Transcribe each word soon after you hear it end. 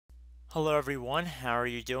Hello everyone, how are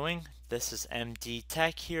you doing? This is MD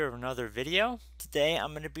Tech here with another video. Today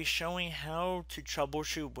I'm going to be showing how to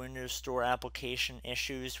troubleshoot Windows Store application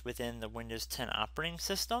issues within the Windows 10 operating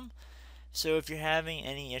system. So if you're having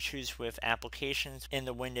any issues with applications in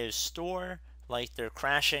the Windows Store, like they're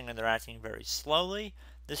crashing and they're acting very slowly,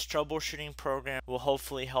 this troubleshooting program will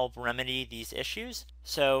hopefully help remedy these issues.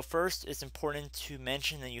 So first, it's important to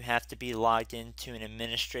mention that you have to be logged into an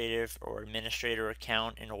administrative or administrator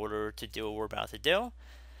account in order to do what we're about to do.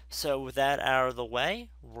 So with that out of the way,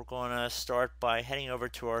 we're going to start by heading over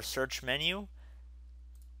to our search menu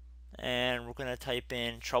and we're going to type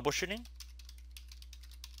in troubleshooting.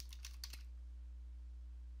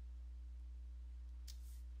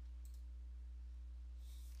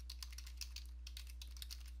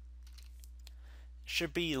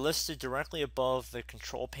 Should be listed directly above the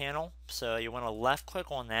control panel, so you want to left click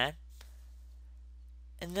on that,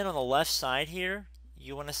 and then on the left side here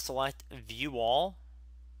you want to select view all.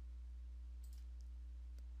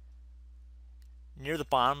 Near the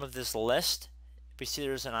bottom of this list we see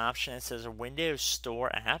there's an option that says Windows Store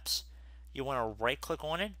Apps. You want to right click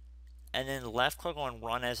on it and then left click on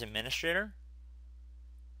Run as Administrator.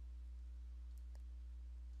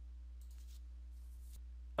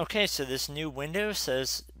 Okay, so this new window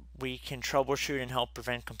says we can troubleshoot and help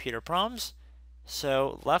prevent computer problems.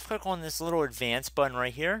 So left click on this little advanced button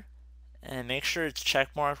right here and make sure it's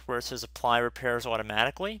checkmarked where it says apply repairs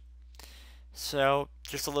automatically. So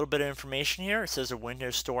just a little bit of information here. It says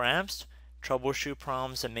Windows Store Apps, troubleshoot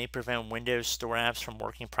problems that may prevent Windows Store Apps from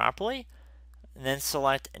working properly. And then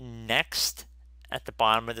select Next at the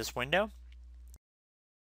bottom of this window.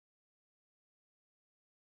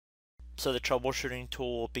 So the troubleshooting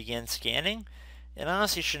tool will begin scanning. It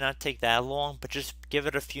honestly should not take that long, but just give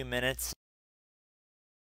it a few minutes.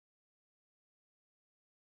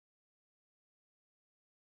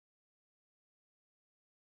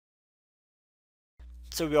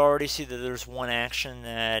 So we already see that there's one action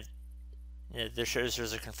that there shows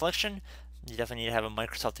there's a confliction. You definitely need to have a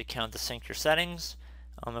Microsoft account to sync your settings.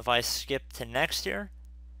 If I skip to next here,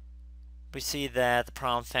 we see that the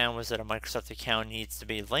problem found was that a Microsoft account needs to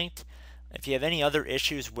be linked. If you have any other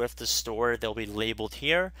issues with the store, they'll be labeled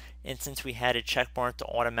here. And since we had a checkmark to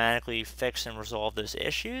automatically fix and resolve those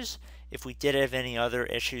issues, if we did have any other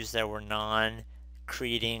issues that were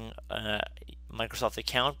non-creating Microsoft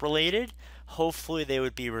account related, hopefully they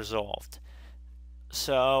would be resolved.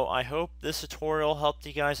 So I hope this tutorial helped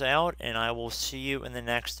you guys out, and I will see you in the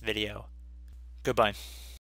next video. Goodbye.